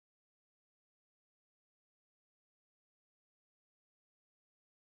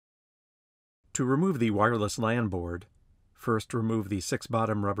To remove the wireless LAN board, first remove the 6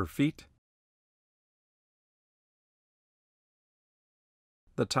 bottom rubber feet,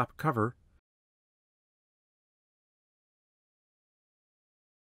 the top cover,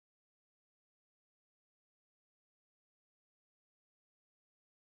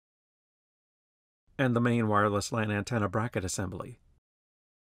 and the main wireless LAN antenna bracket assembly.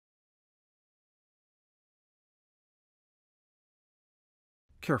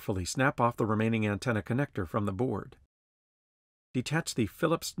 Carefully snap off the remaining antenna connector from the board. Detach the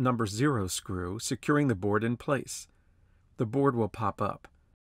Phillips number 0 screw, securing the board in place. The board will pop up.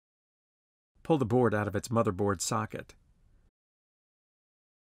 Pull the board out of its motherboard socket.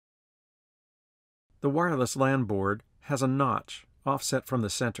 The wireless LAN board has a notch offset from the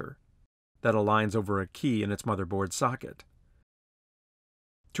center that aligns over a key in its motherboard socket.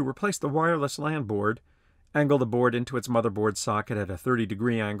 To replace the wireless LAN board, angle the board into its motherboard socket at a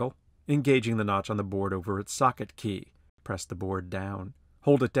 30-degree angle, engaging the notch on the board over its socket key. Press the board down.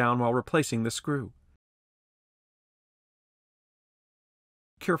 Hold it down while replacing the screw.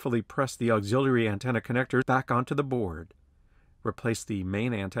 Carefully press the auxiliary antenna connector back onto the board. Replace the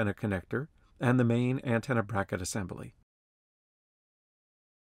main antenna connector and the main antenna bracket assembly.